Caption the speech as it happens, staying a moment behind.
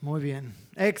Muy bien,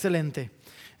 excelente.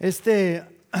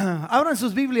 Abran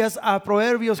sus Biblias a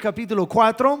Proverbios capítulo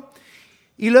 4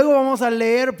 y luego vamos a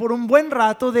leer por un buen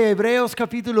rato de Hebreos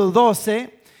capítulo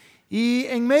 12 y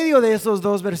en medio de esos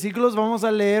dos versículos vamos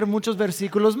a leer muchos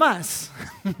versículos más.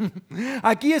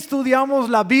 Aquí estudiamos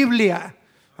la Biblia,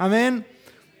 amén.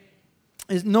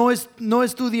 No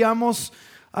estudiamos,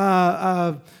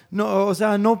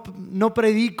 no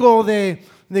predico de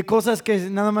cosas que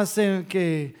nada más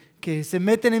que se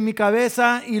meten en mi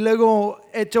cabeza y luego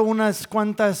echo unos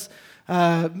cuantos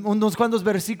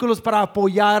versículos para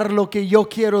apoyar lo que yo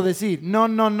quiero decir. No.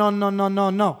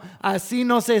 Así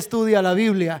no se estudia la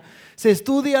Biblia. Se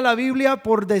estudia la Biblia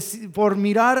por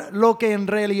mirar lo que en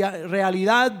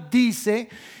realidad dice,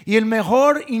 y el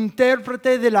mejor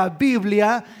intérprete de la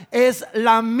Biblia es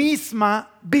la misma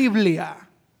Biblia.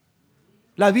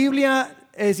 La Biblia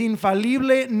es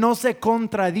infalible, no se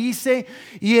contradice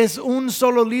y es un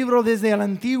solo libro desde el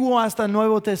Antiguo hasta el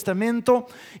Nuevo Testamento,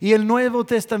 y el Nuevo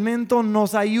Testamento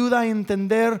nos ayuda a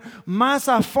entender más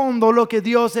a fondo lo que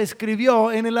Dios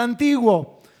escribió en el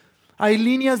Antiguo. Hay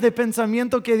líneas de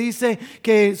pensamiento que dice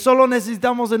que solo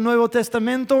necesitamos el Nuevo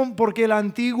Testamento porque el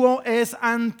Antiguo es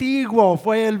antiguo,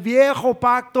 fue el viejo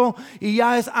pacto y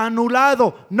ya es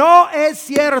anulado. No es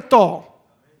cierto,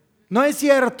 no es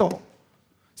cierto.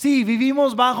 Sí,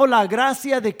 vivimos bajo la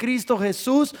gracia de Cristo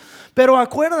Jesús, pero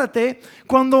acuérdate,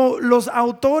 cuando los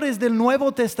autores del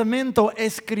Nuevo Testamento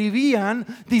escribían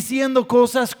diciendo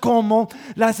cosas como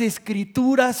las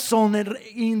escrituras son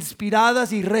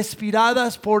inspiradas y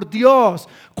respiradas por Dios,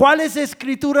 ¿cuáles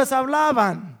escrituras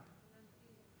hablaban?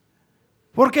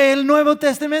 Porque el Nuevo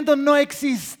Testamento no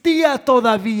existía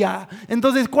todavía.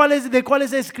 Entonces, ¿de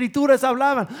cuáles escrituras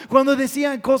hablaban? Cuando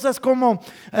decían cosas como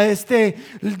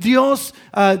Dios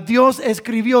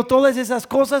escribió todas esas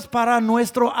cosas para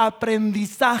nuestro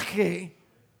aprendizaje.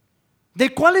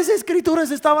 ¿De cuáles escrituras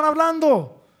estaban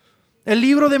hablando? El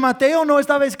libro de Mateo no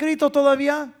estaba escrito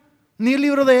todavía, ni el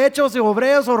libro de Hechos, de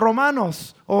Hebreos o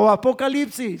Romanos o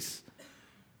Apocalipsis.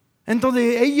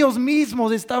 Entonces ellos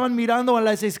mismos estaban mirando a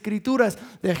las escrituras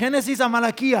de Génesis a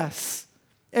Malaquías.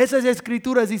 Esas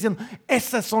escrituras dicen,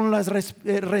 esas son las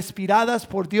respiradas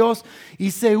por Dios, y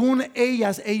según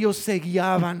ellas ellos se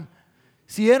guiaban.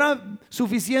 Si era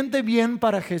suficiente bien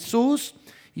para Jesús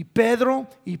y Pedro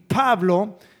y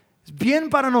Pablo,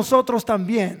 bien para nosotros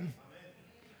también.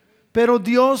 Pero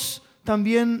Dios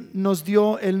también nos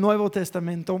dio el Nuevo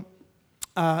Testamento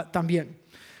también.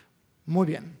 Muy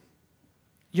bien.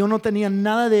 Yo no tenía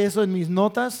nada de eso en mis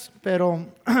notas, pero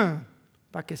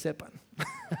para que sepan.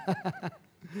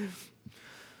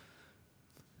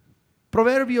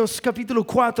 Proverbios capítulo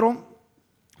 4,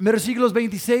 versículos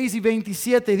 26 y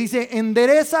 27 dice: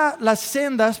 endereza las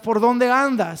sendas por donde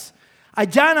andas,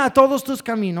 allana todos tus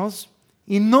caminos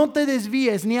y no te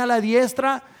desvíes ni a la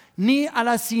diestra ni a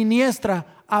la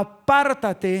siniestra,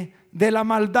 apártate de la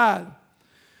maldad.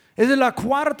 Es la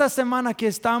cuarta semana que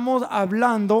estamos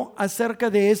hablando acerca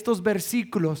de estos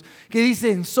versículos que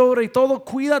dicen: sobre todo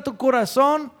cuida tu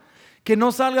corazón, que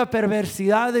no salga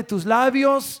perversidad de tus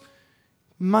labios,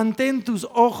 mantén tus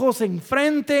ojos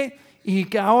enfrente y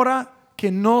que ahora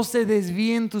que no se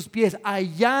desvíen tus pies.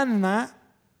 Allana,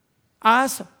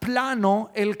 haz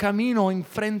plano el camino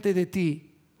enfrente de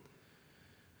ti.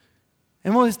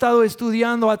 Hemos estado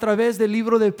estudiando a través del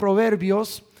libro de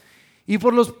Proverbios, y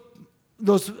por los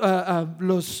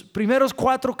primeros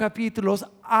 4 capítulos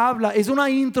es una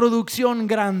introducción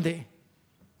grande,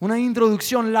 una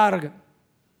introducción larga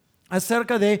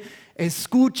acerca de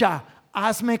escucha,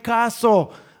 hazme caso,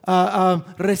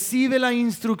 recibe la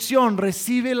instrucción,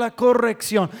 recibe la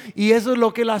corrección, y eso es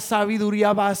lo que la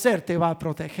sabiduría va a hacer. Te va a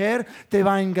proteger, te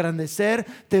va a engrandecer,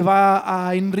 te va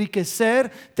a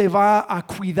enriquecer, te va a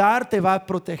cuidar, te va a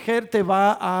proteger, te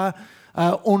va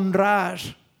a honrar.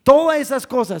 Todas esas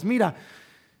cosas. Mira,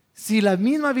 si la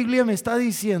misma Biblia me está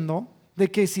diciendo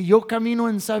de que si yo camino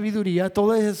en sabiduría,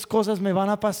 todas esas cosas me van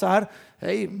a pasar,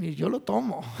 hey, yo lo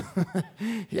tomo.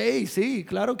 Hey, sí,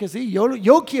 claro que sí,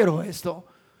 yo quiero esto.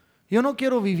 Yo no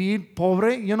quiero vivir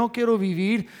pobre, yo no quiero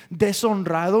vivir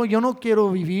deshonrado, yo no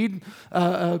quiero vivir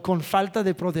con falta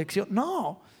de protección.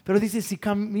 No, pero dice, si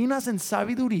caminas en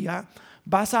sabiduría,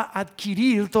 vas a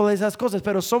adquirir todas esas cosas,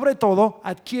 pero sobre todo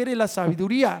adquiere la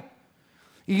sabiduría.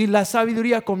 Y la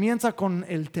sabiduría comienza con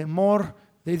el temor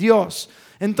de Dios.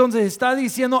 Entonces está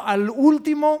diciendo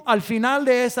al final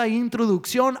de esa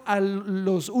introducción, a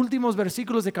los últimos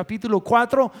versículos de capítulo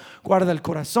 4, guarda el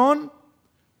corazón,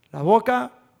 la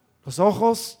boca, los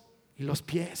ojos y los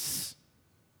pies.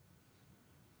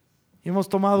 Y hemos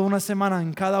tomado una semana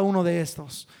en cada uno de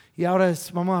estos. Y ahora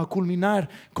vamos a culminar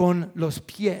con los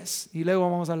pies. Y luego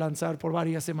vamos a lanzar por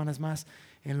varias semanas más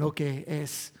en lo que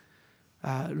es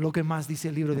lo que más dice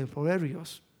el libro de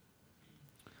Proverbios.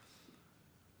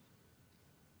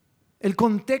 El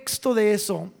contexto de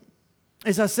eso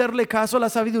es hacerle caso a la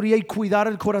sabiduría y cuidar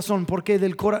el corazón, porque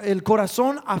el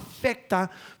corazón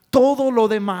afecta todo lo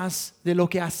demás de lo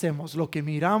que hacemos, lo que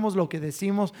miramos, lo que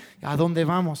decimos, a dónde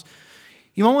vamos.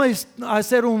 Y vamos a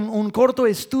hacer un corto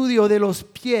estudio de los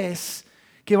pies,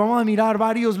 que vamos a mirar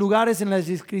varios lugares en las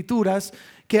Escrituras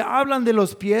que hablan de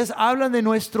los pies, hablan de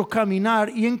nuestro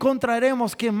caminar, y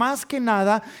encontraremos que más que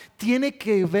nada tiene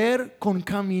que ver con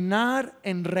caminar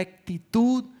en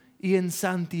rectitud y en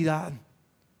santidad.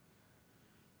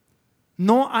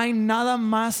 No hay nada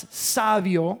más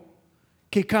sabio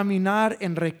que caminar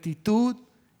en rectitud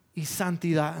y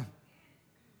santidad.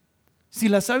 Si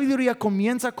la sabiduría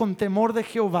comienza con temor de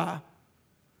Jehová,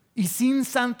 y sin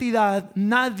santidad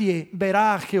nadie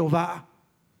verá a Jehová,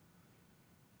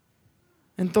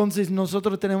 entonces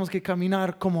nosotros tenemos que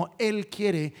caminar como Él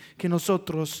quiere que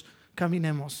nosotros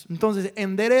caminemos. Entonces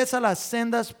endereza las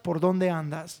sendas por donde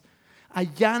andas,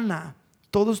 allana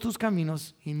todos tus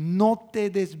caminos y no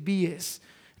te desvíes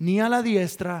ni a la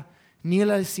diestra ni a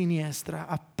la siniestra.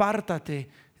 Apártate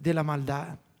de la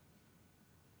maldad.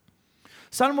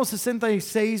 Salmo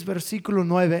 66 versículo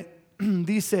 9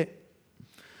 dice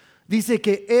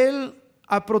que Él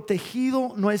ha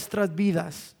protegido nuestras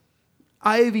vidas,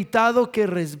 ha evitado que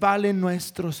resbalen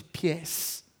nuestros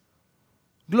pies.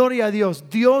 Gloria a Dios.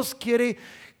 Dios quiere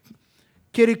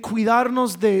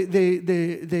cuidarnos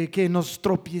de que nos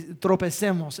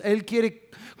tropecemos. Él quiere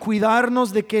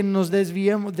cuidarnos de que nos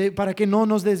desviemos, para que no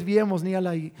nos desviemos ni a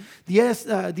la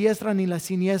diestra ni la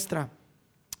siniestra.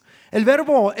 El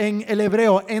verbo en el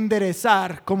hebreo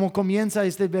enderezar, como comienza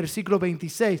este versículo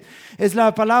 26, es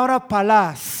la palabra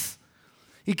palás.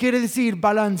 Y quiere decir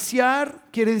balancear,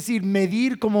 quiere decir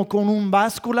medir como con un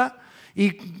báscula,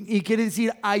 y quiere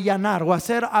decir allanar o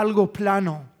hacer algo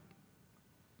plano.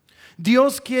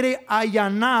 Dios quiere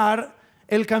allanar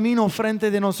el camino frente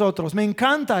de nosotros. Me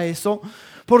encanta eso,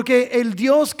 porque el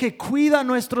Dios que cuida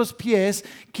nuestros pies,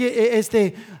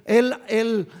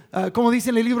 Él, como dice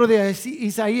en el libro de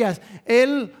Isaías,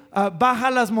 Él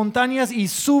baja las montañas y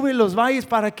sube los valles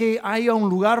para que haya un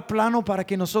lugar plano para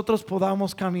que nosotros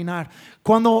podamos caminar.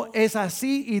 Cuando es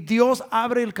así y Dios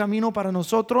abre el camino para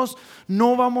nosotros,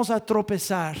 no vamos a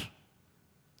tropezar.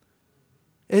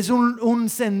 Es un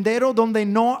sendero donde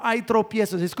no hay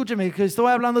tropiezos. Escúcheme, que estoy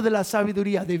hablando de la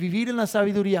sabiduría, de vivir en la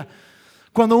sabiduría.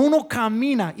 Cuando uno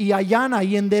camina y allana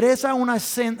y endereza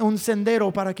un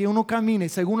sendero para que uno camine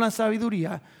según la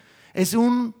sabiduría, es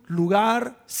un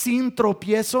lugar sin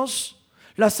tropiezos.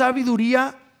 La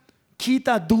sabiduría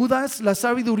quita dudas, la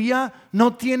sabiduría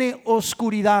no tiene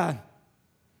oscuridad.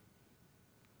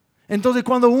 Entonces,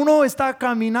 cuando uno está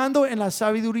caminando en la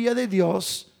sabiduría de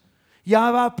Dios,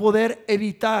 ya va a poder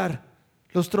evitar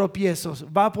los tropiezos,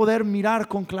 va a poder mirar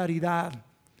con claridad.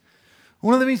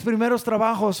 Uno de mis primeros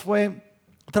trabajos fue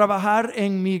trabajar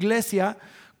en mi iglesia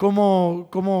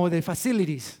como de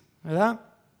facilities, ¿verdad?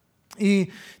 Y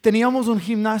teníamos un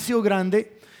gimnasio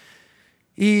grande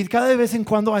y cada vez en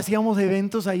cuando hacíamos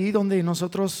eventos allí donde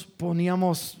nosotros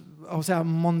poníamos,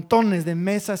 montones de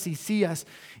mesas y sillas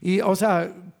y,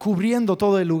 cubriendo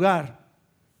todo el lugar.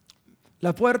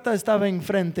 La puerta estaba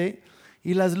enfrente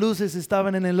y las luces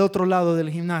estaban en el otro lado del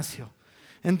gimnasio.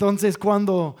 Entonces,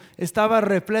 cuando estaba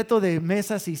repleto de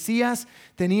mesas y sillas,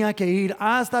 tenía que ir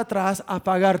hasta atrás,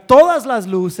 apagar todas las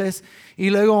luces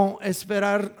y luego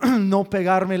esperar no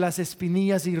pegarme las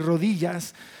espinillas y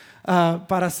rodillas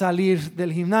para salir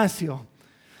del gimnasio.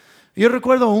 Yo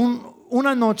recuerdo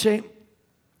una noche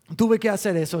tuve que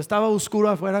hacer eso. Estaba oscuro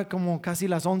afuera, como casi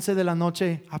las 11 de la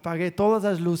noche. Apagué todas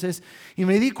las luces y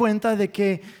me di cuenta de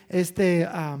que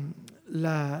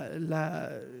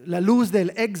la luz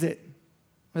del exit,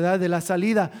 ¿verdad?, de la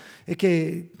salida,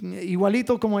 que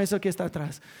igualito como eso que está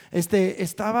atrás,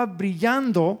 estaba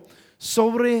brillando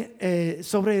sobre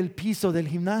el piso del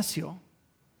gimnasio,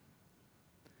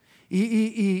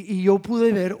 y yo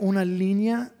pude ver una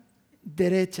línea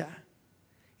derecha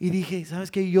y dije,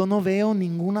 ¿sabes qué? Yo no veo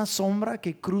ninguna sombra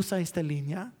que cruza esta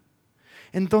línea.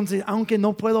 Entonces, aunque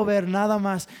no puedo ver nada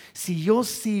más, si yo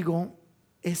sigo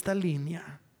esta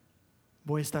línea,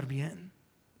 voy a estar bien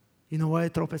y no voy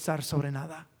a tropezar sobre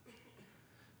nada.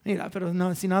 Mira, pero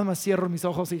no, si nada más cierro mis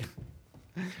ojos y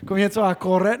comienzo a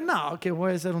correr, no, que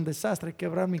voy a hacer un desastre,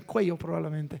 quebrar mi cuello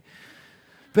probablemente.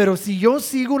 Pero si yo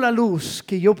sigo la luz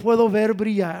que yo puedo ver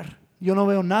brillar, yo no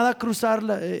veo nada cruzar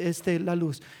la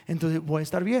luz, entonces voy a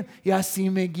estar bien. Y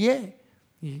así me guié,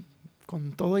 y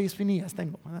con todo y espinillas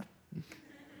tengo, ¿verdad?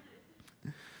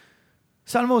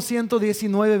 Salmo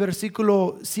 119,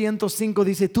 versículo 105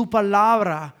 dice: tu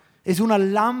palabra es una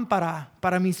lámpara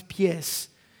para mis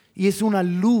pies y es una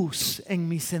luz en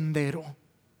mi sendero.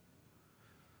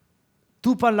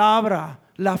 Tu palabra,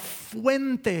 la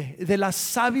fuente de la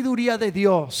sabiduría de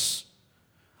Dios,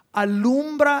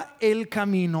 alumbra el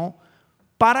camino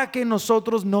para que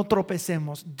nosotros no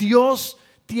tropecemos. Dios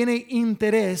tiene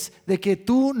interés de que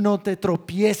tú no te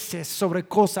tropieces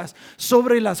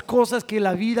sobre las cosas que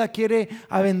la vida quiere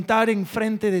aventar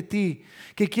enfrente de ti,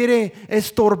 que quiere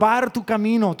estorbar tu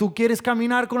camino. Tú quieres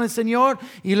caminar con el Señor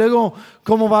y luego,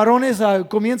 como varones,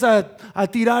 comienza a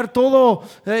tirar todo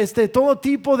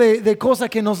tipo de cosas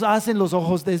que nos hacen los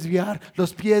ojos desviar,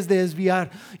 los pies desviar,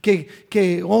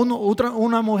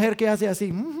 una mujer que hace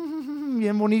así,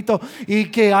 bien bonito,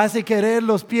 y que hace querer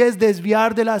los pies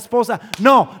desviar de la esposa.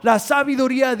 No, la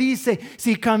sabiduría dice: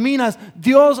 si caminas,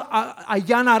 Dios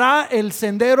allanará el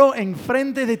sendero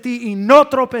enfrente de ti y no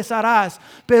tropezarás,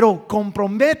 pero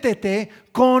comprométete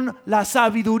con la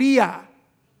sabiduría.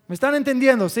 ¿Me están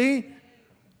entendiendo? ¿Sí?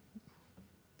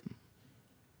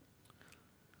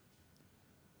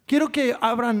 Quiero que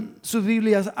abran sus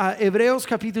Biblias a Hebreos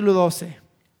capítulo 12.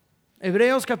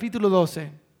 Hebreos capítulo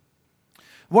 12.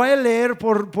 Voy a leer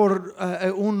por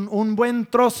un buen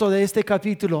trozo de este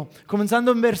capítulo,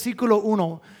 comenzando en versículo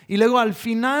 1. Y luego al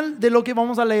final de lo que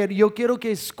vamos a leer, yo quiero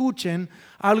que escuchen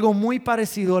algo muy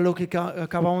parecido a lo que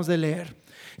acabamos de leer.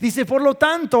 Dice: por lo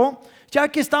tanto, ya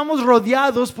que estamos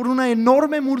rodeados por una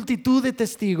enorme multitud de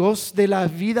testigos de la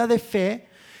vida de fe,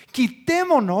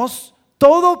 quitémonos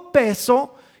todo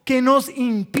peso que nos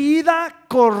impida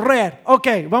correr. Ok,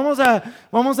 vamos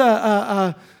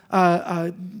a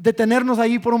detenernos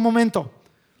ahí por un momento,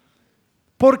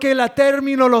 porque la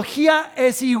terminología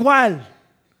es igual.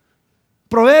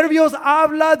 Proverbios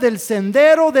habla del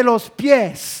sendero de los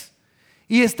pies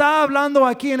y está hablando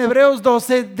aquí en Hebreos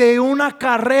 12 de una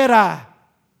carrera.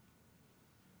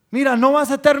 Mira, no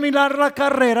vas a terminar la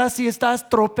carrera si estás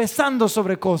tropezando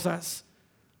sobre cosas.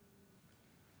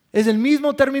 Es el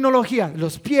mismo terminología: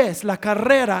 los pies, la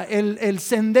carrera, el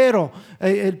sendero,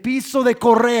 el piso de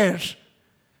correr.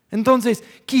 Entonces,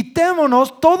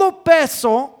 quitémonos todo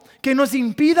peso que nos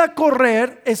impida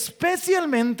correr,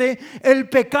 especialmente el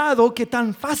pecado que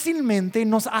tan fácilmente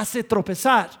nos hace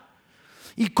tropezar,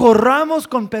 y corramos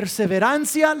con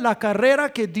perseverancia la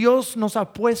carrera que Dios nos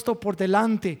ha puesto por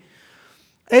delante.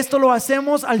 Esto lo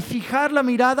hacemos al fijar la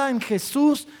mirada en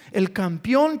Jesús, el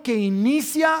campeón que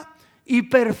inicia y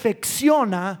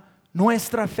perfecciona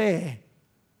nuestra fe.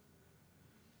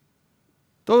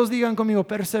 Todos digan conmigo: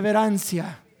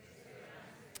 perseverancia.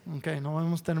 Ok, no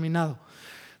hemos terminado.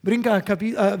 Brinca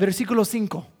versículo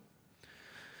 5.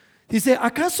 Dice: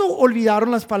 ¿acaso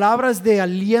olvidaron las palabras de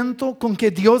aliento con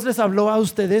que Dios les habló a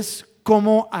ustedes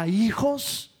como a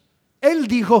hijos? Él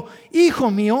dijo: hijo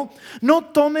mío, no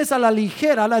tomes a la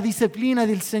ligera la disciplina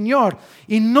del Señor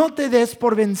y no te des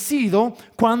por vencido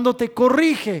cuando te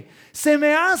corrige. Se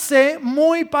me hace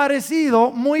muy parecido,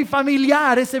 muy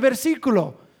familiar ese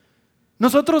versículo.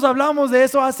 Nosotros hablamos de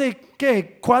eso hace,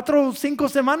 ¿qué? 4 o 5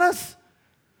 semanas,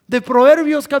 de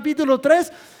Proverbios capítulo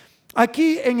 3.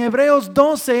 Aquí en Hebreos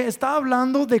 12 está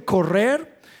hablando de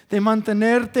correr, de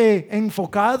mantenerte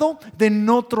enfocado, de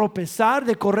no tropezar,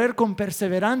 de correr con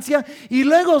perseverancia. Y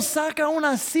luego saca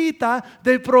una cita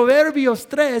de Proverbios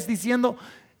 3 diciendo: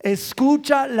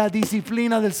 escucha la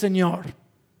disciplina del Señor.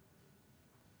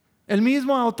 El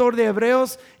mismo autor de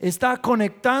Hebreos está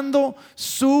conectando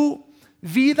su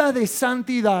vida de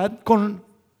santidad con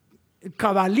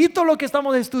cabalito lo que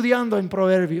estamos estudiando en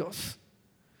Proverbios.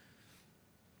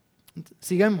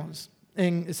 Seguimos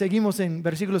en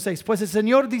versículo 6. Pues el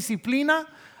Señor disciplina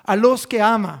a los que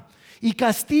ama y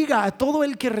castiga a todo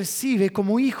el que recibe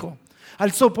como hijo.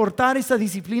 Al soportar esta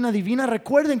disciplina divina,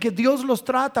 recuerden que Dios los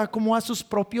trata como a sus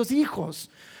propios hijos.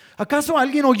 ¿Acaso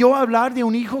alguien oyó hablar de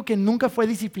un hijo que nunca fue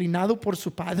disciplinado por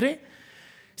su padre?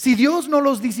 Si Dios no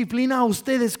los disciplina a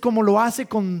ustedes como lo hace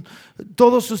con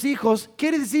todos sus hijos,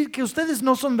 quiere decir que ustedes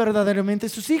no son verdaderamente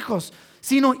sus hijos,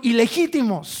 sino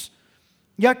ilegítimos,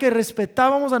 ya que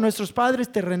respetábamos a nuestros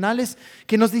padres terrenales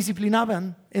que nos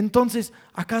disciplinaban. Entonces,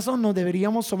 ¿acaso no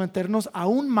deberíamos someternos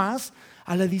aún más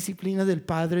a la disciplina del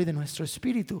Padre de nuestro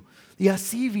espíritu y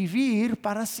así vivir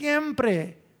para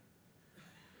siempre?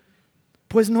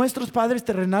 Pues nuestros padres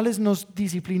terrenales nos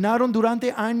disciplinaron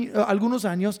durante algunos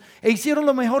años e hicieron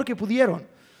lo mejor que pudieron.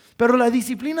 Pero la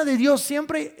disciplina de Dios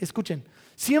siempre, escuchen,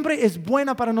 siempre es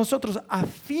buena para nosotros, a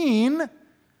fin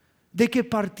de que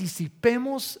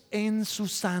participemos en su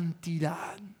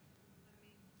santidad.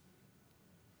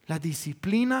 La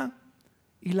disciplina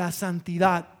y la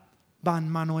santidad van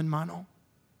mano en mano.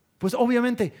 Pues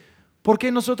obviamente ¿Por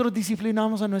qué nosotros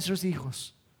disciplinamos a nuestros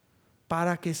hijos?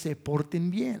 Para que se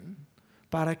porten bien,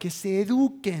 para que se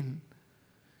eduquen.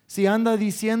 Si anda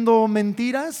diciendo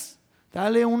mentiras,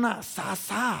 dale una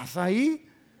sasas ahí.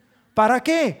 ¿Para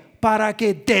qué? Para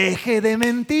que deje de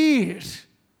mentir.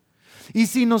 Y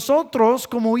si nosotros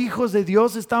como hijos de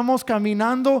Dios estamos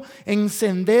caminando en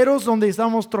senderos donde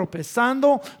estamos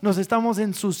tropezando, nos estamos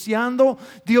ensuciando,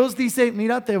 Dios dice,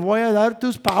 mira, te voy a dar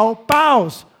tus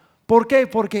paos. ¿Por qué?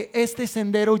 Porque este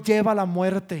sendero lleva a la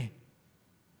muerte.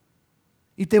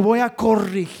 Y te voy a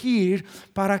corregir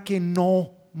para que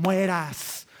no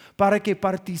mueras, para que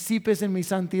participes en mi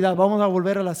santidad. Vamos a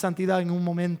volver a la santidad en un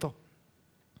momento.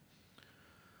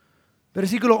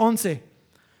 Versículo 11.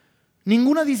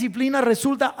 Ninguna disciplina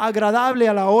resulta agradable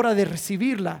a la hora de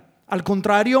recibirla. Al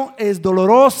contrario, es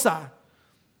dolorosa.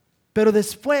 Pero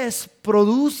después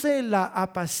produce la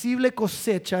apacible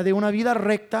cosecha de una vida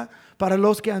recta para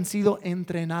los que han sido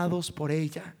entrenados por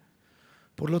ella.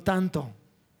 Por lo tanto,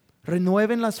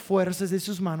 renueven las fuerzas de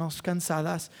sus manos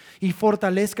cansadas y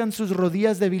fortalezcan sus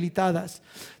rodillas debilitadas.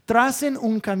 Tracen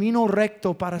un camino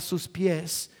recto para sus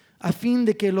pies, a fin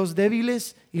de que los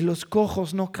débiles y los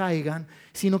cojos no caigan,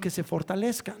 sino que se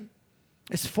fortalezcan.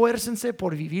 Esfuércense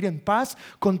por vivir en paz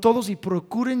con todos y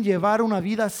procuren llevar una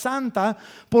vida santa,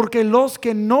 porque los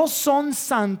que no son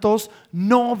santos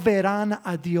no verán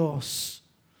a Dios.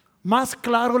 Más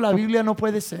claro la Biblia no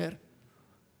puede ser.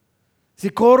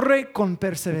 Se corre con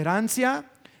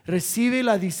perseverancia, recibe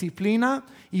la disciplina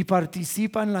y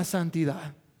participa en la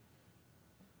santidad.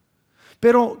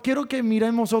 Pero quiero que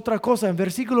miremos otra cosa. En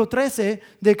versículo 13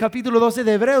 del capítulo 12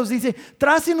 de Hebreos dice,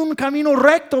 tracen un camino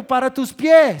recto para tus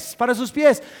pies, para sus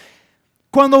pies.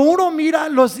 Cuando uno mira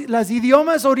los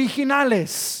idiomas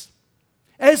originales,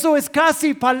 eso es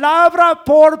casi palabra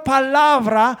por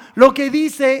palabra lo que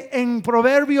dice en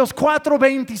Proverbios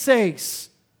 4:26.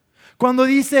 Cuando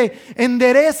dice,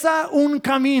 endereza un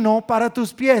camino para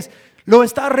tus pies, lo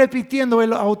está repitiendo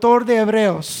el autor de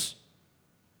Hebreos.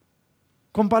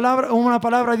 Con una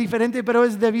palabra diferente, pero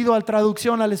es debido a la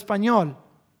traducción al español.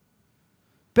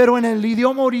 Pero en el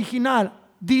idioma original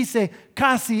dice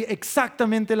casi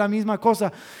exactamente la misma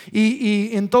cosa.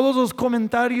 Y en todos los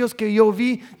comentarios que yo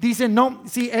vi, dicen, no,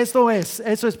 sí, eso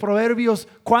es Proverbios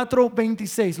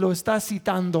 4:26, lo está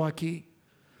citando aquí.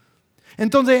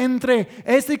 Entonces, entre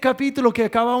este capítulo que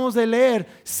acabamos de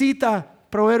leer, cita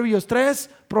Proverbios 3,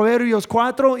 Proverbios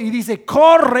 4 y dice,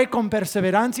 corre con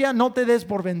perseverancia, no te des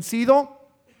por vencido.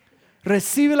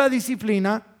 Recibe la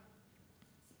disciplina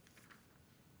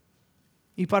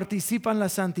y participa en la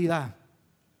santidad.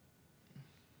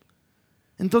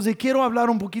 Entonces quiero hablar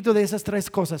un poquito de esas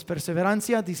tres cosas: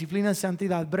 perseverancia, disciplina y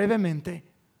santidad, brevemente.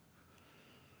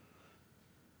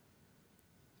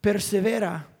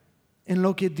 Persevera en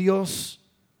lo que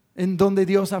en donde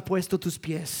Dios ha puesto tus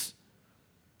pies.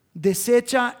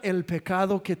 Desecha el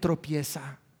pecado que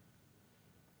tropieza.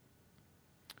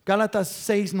 Gálatas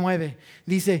 6:9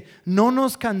 dice, no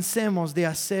nos cansemos de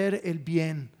hacer el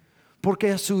bien,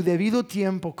 porque a su debido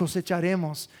tiempo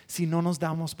cosecharemos si no nos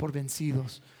damos por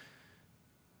vencidos.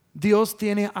 Dios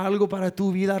tiene algo para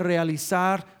tu vida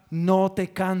realizar. No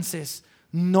te canses,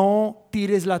 no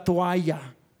tires la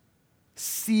toalla,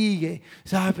 sigue.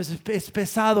 Pues es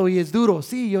pesado y es duro.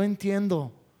 Sí, yo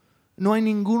entiendo. No hay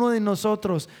ninguno de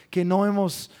nosotros que no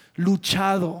hemos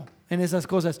luchado en esas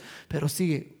cosas, pero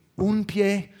sigue. Un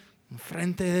pie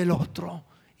enfrente del otro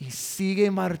y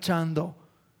sigue marchando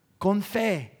con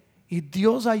fe, y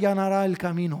Dios allanará el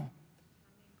camino.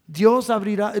 Dios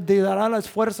te dará las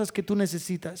fuerzas que tú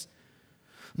necesitas.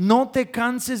 No te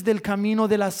canses del camino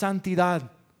de la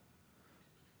santidad,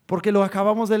 porque lo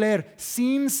acabamos de leer.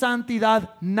 Sin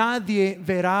santidad nadie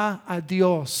verá a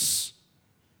Dios.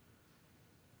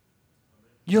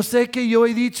 Yo sé que yo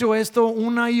he dicho esto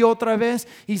una y otra vez,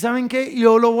 y ¿saben qué?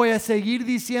 Yo lo voy a seguir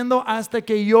diciendo hasta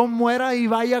que yo muera y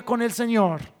vaya con el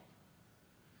Señor.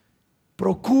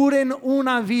 Procuren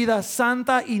una vida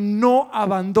santa y no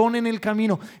abandonen el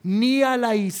camino, ni a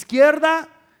la izquierda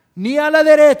ni a la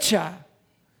derecha.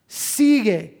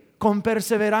 Sigue con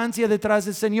perseverancia detrás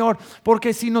del Señor,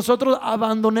 porque si nosotros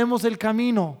abandonemos el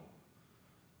camino,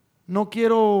 no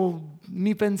quiero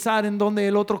ni pensar en dónde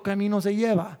el otro camino se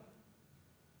lleva.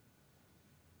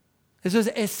 Eso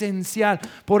es esencial.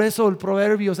 Por eso el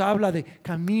Proverbios habla de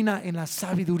camina en la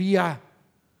sabiduría,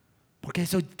 porque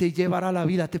eso te llevará a la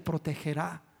vida, te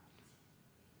protegerá.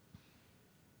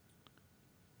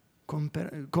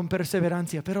 Con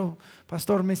perseverancia. Pero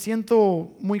pastor, me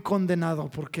siento muy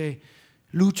condenado porque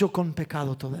lucho con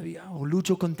pecado todavía, o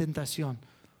lucho con tentación.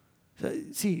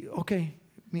 Sí, ok,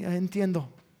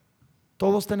 entiendo.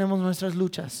 Todos tenemos nuestras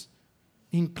luchas,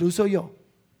 incluso yo.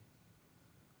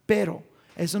 Pero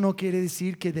eso no quiere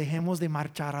decir que dejemos de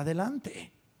marchar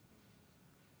adelante.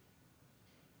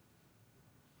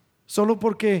 Solo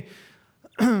porque,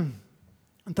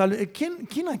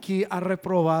 ¿quién aquí ha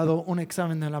reprobado un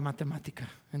examen de la matemática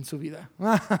en su vida?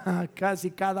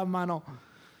 Casi cada mano.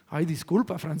 Ay,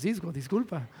 disculpa, Francisco,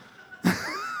 disculpa.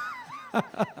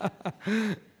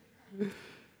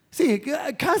 Sí,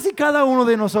 casi cada uno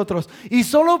de nosotros. Y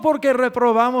solo porque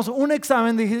reprobamos un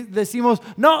examen decimos,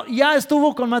 no, ya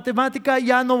estuvo con matemática,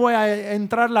 ya no voy a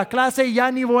entrar a la clase,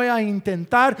 ya ni voy a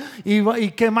intentar,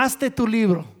 y quemaste tu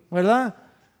libro, ¿verdad?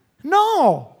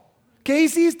 No, ¿qué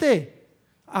hiciste?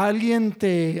 Alguien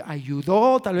te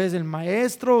ayudó, tal vez el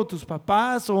maestro, o tus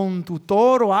papás, o un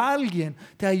tutor, o alguien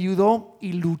te ayudó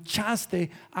y luchaste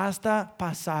hasta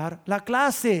pasar la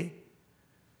clase.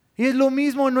 Y es lo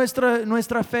mismo en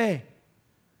nuestra fe.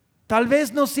 Tal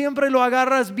vez no siempre lo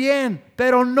agarras bien,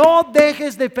 pero no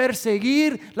dejes de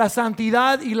perseguir la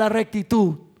santidad y la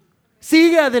rectitud.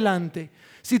 Sigue adelante.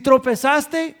 Si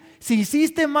tropezaste, si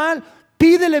hiciste mal,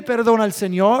 pídele perdón al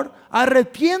Señor,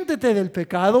 arrepiéntete del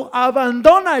pecado,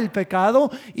 abandona el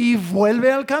pecado y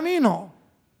vuelve al camino.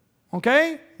 ¿Ok?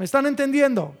 ¿Me están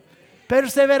entendiendo?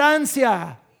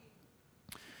 Perseverancia.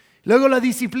 Luego la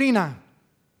disciplina.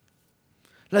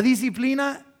 La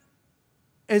disciplina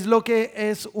es lo que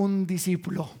es un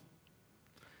discípulo.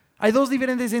 Hay dos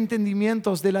diferentes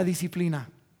entendimientos de la disciplina.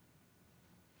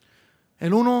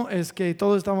 El uno es que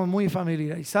todos estamos muy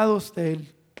familiarizados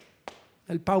del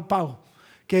pau pau,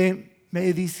 que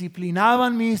me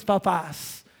disciplinaban mis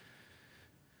papás.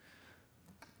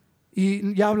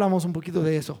 Y ya hablamos un poquito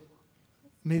de eso.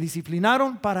 Me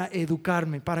disciplinaron para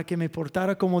educarme, para que me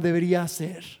portara como debería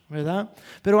ser, ¿verdad?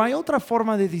 Pero hay otra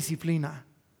forma de disciplina.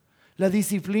 La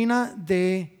disciplina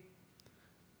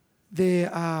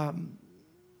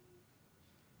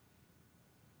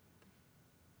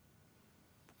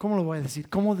 ¿cómo lo voy a decir?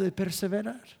 ¿Cómo de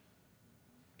perseverar?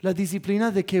 La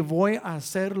disciplina de que voy a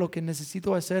hacer lo que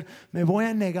necesito hacer, me voy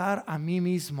a negar a mí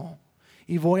mismo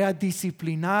y voy a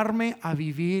disciplinarme a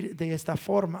vivir de esta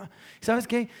forma. ¿Sabes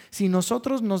qué? Si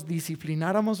nosotros nos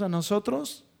disciplináramos a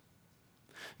nosotros,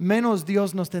 menos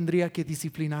Dios nos tendría que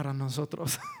disciplinar a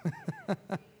nosotros.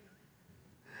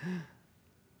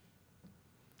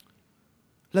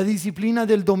 La disciplina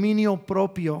del dominio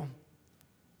propio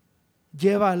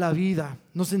lleva a la vida,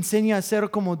 nos enseña a ser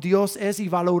como Dios es y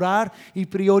valorar y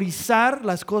priorizar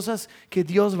las cosas que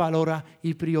Dios valora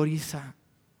y prioriza.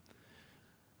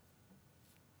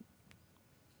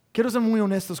 Quiero ser muy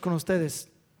honestos con ustedes,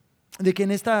 de que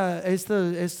en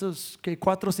estos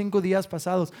 4 o 5 días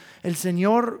pasados, el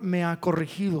Señor me ha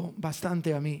corregido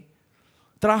bastante a mí.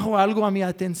 Trajo algo a mi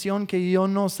atención que yo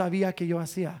no sabía que yo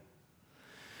hacía.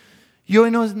 Yo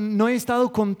no he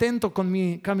estado contento con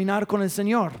mi caminar con el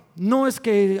Señor. No es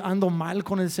que ando mal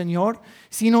con el Señor,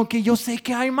 sino que yo sé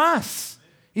que hay más.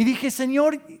 Y dije,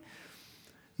 Señor,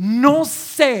 no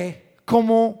sé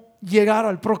cómo llegar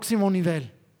al próximo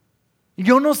nivel.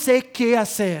 Yo no sé qué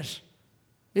hacer.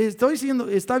 Estoy diciendo,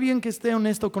 está bien que esté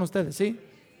honesto con ustedes, ¿sí?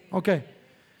 Ok.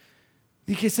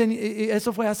 Dije,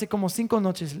 eso fue hace como 5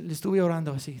 noches, le estuve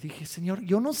orando así. Dije, Señor,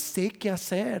 yo no sé qué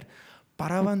hacer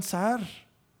para avanzar.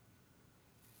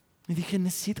 Y dije,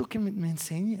 necesito que me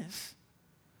enseñes.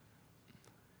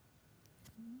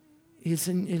 Y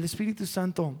el Espíritu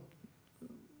Santo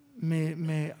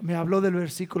me habló del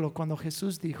versículo cuando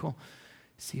Jesús dijo,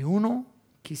 si uno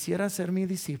quisiera ser mi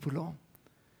discípulo,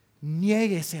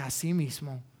 niéguese a sí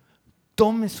mismo,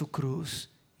 tome su cruz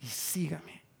y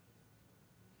sígame.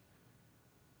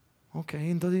 Ok,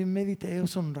 entonces medité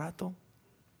eso un rato.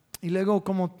 Y luego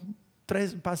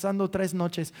pasando 3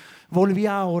 noches, volví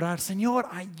a orar, Señor,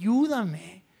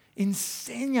 ayúdame,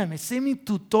 enséñame, sé mi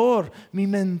tutor, mi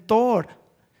mentor,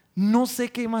 no sé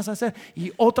qué más hacer.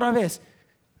 Y otra vez,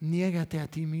 niégate a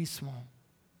ti mismo.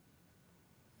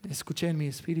 Escuché en mi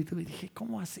espíritu y dije,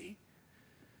 ¿cómo así?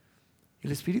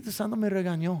 El Espíritu Santo me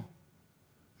regañó,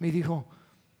 me dijo,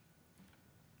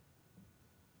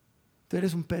 tú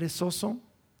eres un perezoso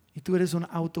y tú eres un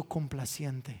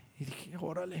autocomplaciente. Y dije,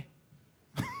 órale.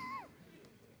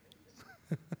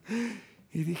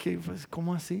 Y dije, pues,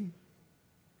 ¿cómo así?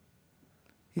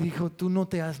 Y dijo, tú no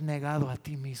te has negado a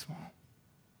ti mismo.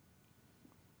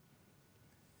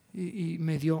 Y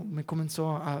me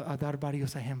comenzó a dar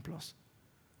varios ejemplos.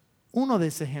 Uno de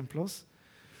esos ejemplos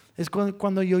es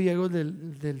cuando yo llego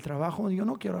del trabajo, yo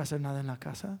no quiero hacer nada en la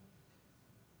casa.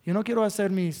 Yo no quiero hacer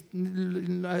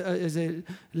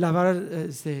lavar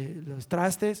los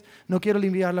trastes, no quiero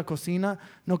limpiar la cocina,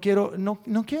 no quiero.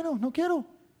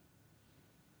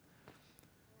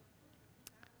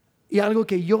 Y algo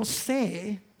que yo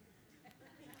sé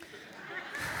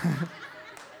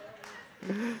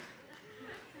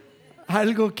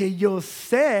Algo que yo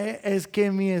sé es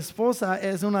que mi esposa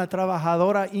es una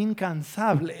trabajadora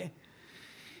incansable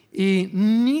y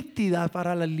nítida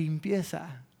para la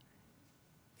limpieza.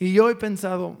 Y yo he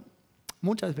pensado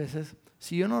muchas veces,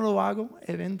 si yo no lo hago,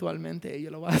 eventualmente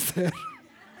ella lo va a hacer.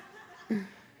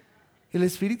 El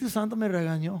Espíritu Santo me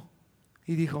regañó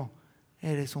y dijo,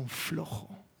 eres un flojo.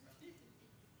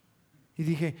 Y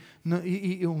dije, no,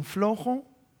 y un flojo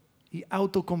y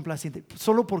autocomplaciente,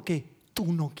 solo porque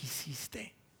tú no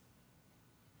quisiste.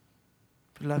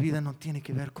 Pero la vida no tiene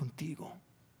que ver contigo.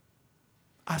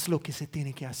 Haz lo que se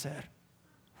tiene que hacer.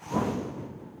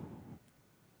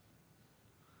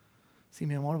 Sí,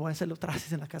 mi amor, voy a hacer los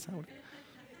trastes en la casa ahora.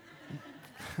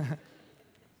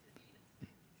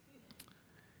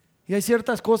 Y hay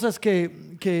ciertas cosas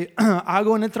que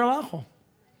hago en el trabajo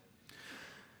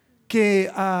que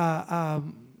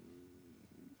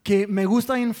me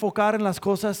gusta enfocar en las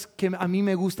cosas que a mí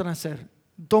me gustan hacer.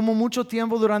 Tomo mucho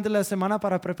tiempo durante la semana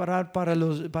para preparar para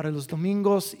los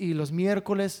domingos y los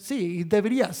miércoles. Sí,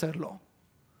 debería hacerlo.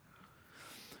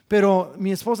 Pero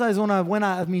mi esposa es una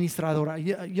buena administradora.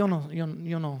 Yo no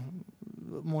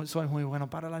soy muy bueno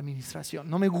para la administración.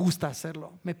 No me gusta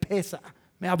hacerlo. Me pesa,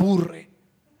 me aburre.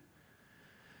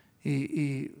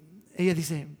 Y ella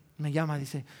me llama,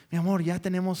 dice, mi amor, ya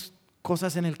tenemos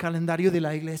cosas en el calendario de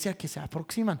la iglesia que se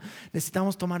aproximan.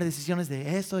 Necesitamos tomar decisiones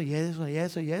de esto y eso y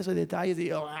eso y eso y detalles. Y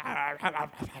yo,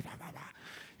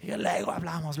 luego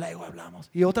hablamos.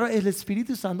 Y otra vez el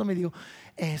Espíritu Santo me dijo,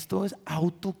 esto es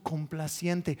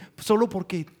autocomplaciente, solo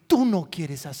porque tú no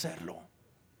quieres hacerlo.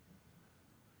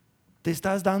 Te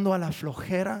estás dando a la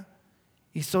flojera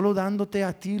y solo dándote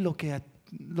a ti lo que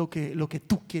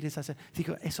tú quieres hacer.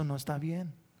 Digo, eso no está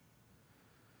bien.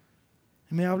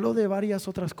 Me habló de varias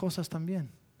otras cosas también.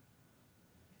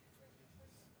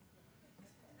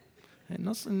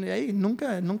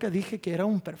 Nunca dije que era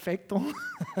un perfecto.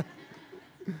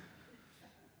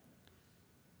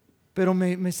 Pero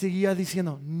me seguía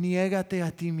diciendo, niégate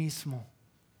a ti mismo.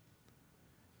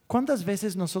 ¿Cuántas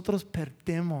veces nosotros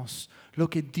perdemos lo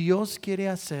que Dios quiere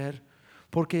hacer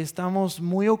porque estamos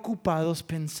muy ocupados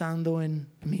pensando en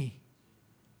mí?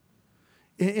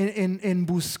 En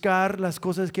buscar las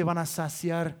cosas que van a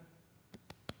saciar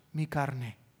mi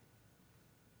carne.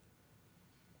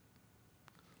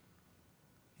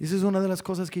 Esa es una de las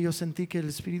cosas que yo sentí que el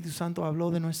Espíritu Santo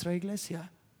habló de nuestra iglesia.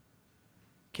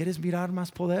 ¿Quieres mirar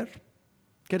más poder?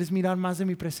 ¿Quieres mirar más de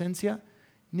mi presencia?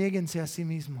 Niéguense a sí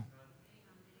mismo.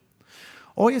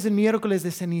 Hoy es el miércoles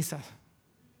de cenizas.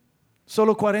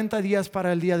 Solo 40 días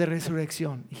para el día de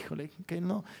resurrección. Híjole, que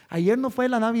no. Ayer no fue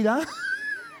la Navidad.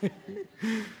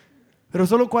 Pero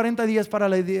solo 40 días para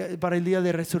el día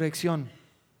de resurrección.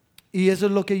 Y eso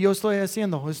es lo que yo estoy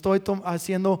haciendo. Estoy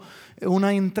haciendo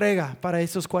una entrega para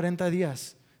esos 40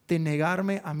 días de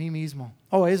negarme a mí mismo.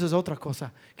 Eso es otra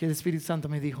cosa que el Espíritu Santo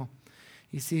me dijo.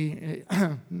 Y si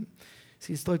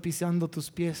estoy pisando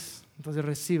tus pies, entonces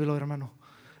recíbelo, hermano.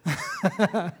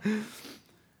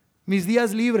 Mis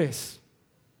días libres.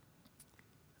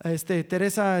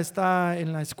 Teresa está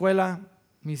en la escuela.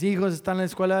 Mis hijos están en la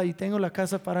escuela y tengo la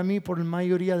casa para mí por la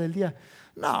mayoría del día.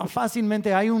 No,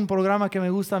 fácilmente hay un programa que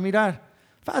me gusta mirar.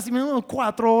 Fácilmente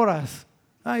 4 horas.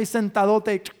 Ahí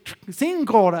sentadote,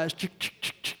 5 horas.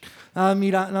 Nada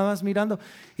más mirando.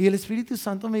 Y el Espíritu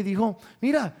Santo me dijo,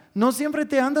 mira, ¿no siempre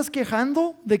te andas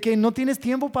quejando de que no tienes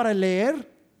tiempo para leer?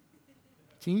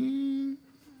 Sí.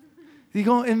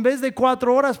 Digo, en vez de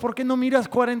 4 horas, ¿por qué no miras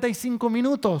 45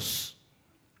 minutos?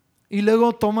 Y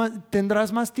luego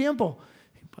tendrás más tiempo.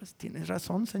 Pues tienes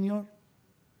razón, Señor.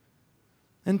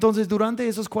 Entonces durante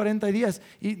esos 40 días,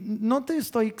 y no te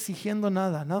estoy exigiendo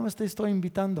nada más te estoy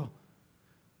invitando.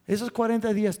 Esos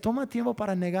 40 días, toma tiempo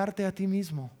para negarte a ti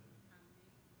mismo.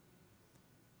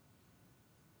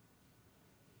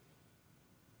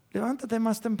 Levántate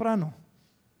más temprano.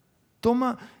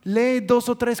 Lee 2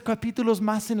 o 3 capítulos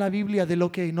más en la Biblia de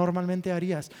lo que normalmente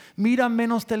harías. Mira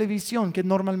menos televisión que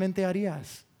normalmente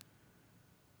harías.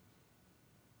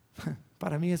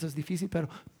 Para mí eso es difícil, pero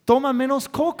toma menos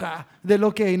coca de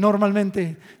lo que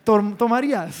normalmente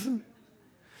tomarías.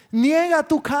 Niega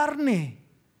tu carne.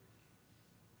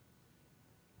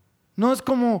 No es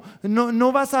como,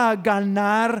 no vas a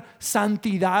ganar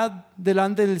santidad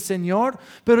delante del Señor,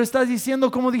 pero estás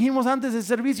diciendo, como dijimos antes del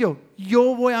servicio,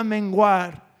 yo voy a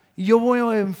menguar. Yo voy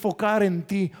a enfocar en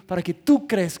ti para que tú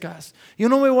crezcas. Yo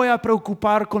no me voy a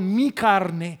preocupar con mi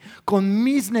carne, con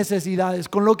mis necesidades,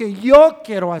 con lo que yo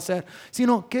quiero hacer,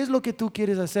 sino qué es lo que tú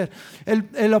quieres hacer.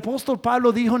 El apóstol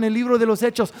Pablo dijo en el libro de los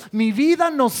Hechos, mi vida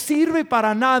no sirve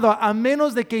para nada a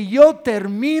menos de que yo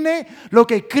termine lo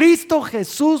que Cristo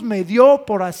Jesús me dio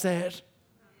por hacer.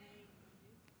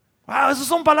 Wow, esas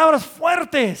son palabras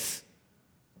fuertes.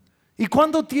 ¿Y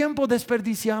cuánto tiempo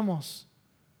desperdiciamos?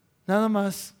 Nada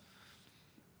más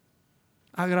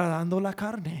agradando la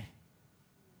carne.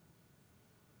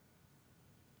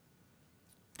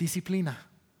 Disciplina,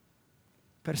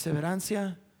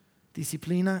 perseverancia,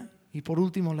 disciplina y por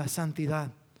último la santidad.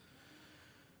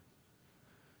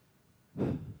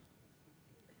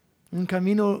 Un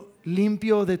camino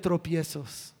limpio de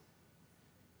tropiezos.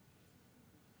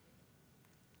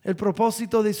 El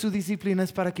propósito de su disciplina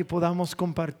es para que podamos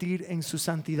compartir en su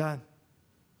santidad.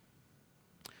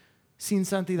 Sin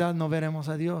santidad no veremos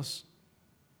a Dios.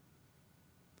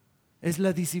 Es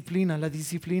la disciplina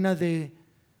de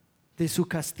su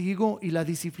castigo y la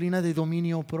disciplina de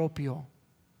dominio propio,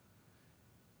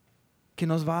 que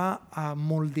nos va a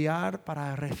moldear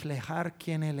para reflejar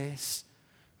quién Él es.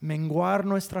 Menguar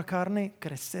nuestra carne,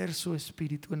 crecer su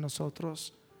espíritu en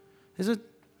nosotros. Eso es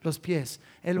los pies.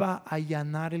 Él va a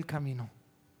allanar el camino.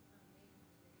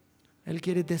 Él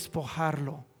quiere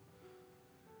despojarlo.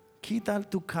 Quita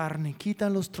tu carne, quita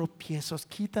los tropiezos,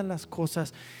 quita las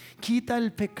cosas, quita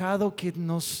el pecado que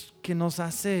nos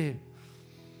hace,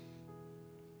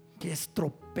 que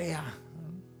estropea.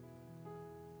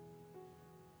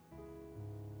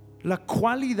 La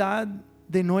cualidad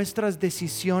de nuestras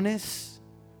decisiones,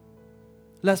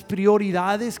 las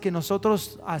prioridades que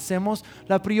nosotros hacemos,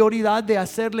 la prioridad de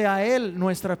hacerle a Él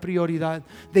nuestra prioridad,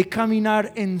 de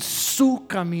caminar en su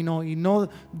camino y no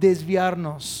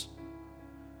desviarnos.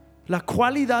 La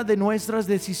cualidad de nuestras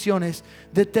decisiones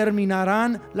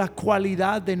determinarán la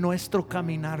cualidad de nuestro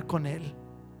caminar con Él.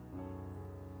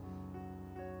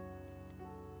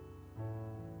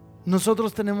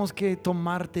 Nosotros tenemos que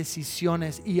tomar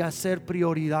decisiones y hacer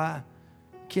prioridad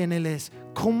quién Él es.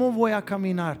 ¿Cómo voy a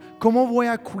caminar? ¿Cómo voy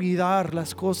a cuidar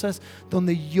las cosas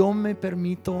donde yo me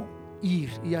permito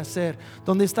ir y hacer?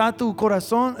 Donde está tu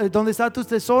corazón, donde está tu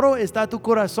tesoro, está tu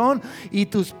corazón, y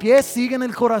tus pies siguen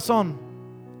el corazón.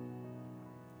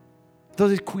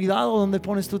 Entonces, cuidado donde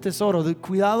pones tu tesoro,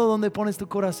 cuidado donde pones tu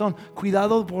corazón,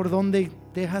 cuidado por donde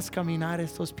dejas caminar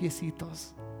estos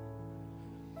piecitos.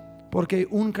 Porque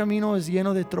un camino es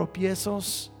lleno de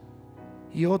tropiezos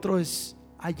y otro es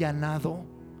allanado.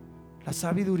 La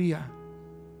sabiduría.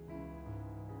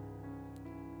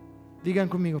 Digan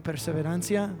conmigo: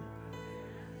 perseverancia,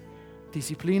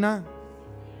 disciplina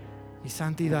y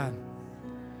santidad.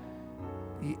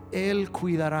 Y Él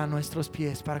cuidará nuestros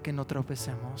pies para que no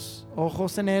tropecemos.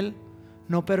 Ojos en Él,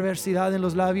 no perversidad en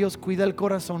los labios. Cuida el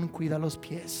corazón, cuida los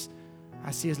pies.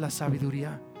 Así es la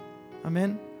sabiduría.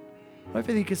 Amén. Voy a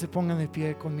pedir que se pongan de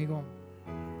pie conmigo.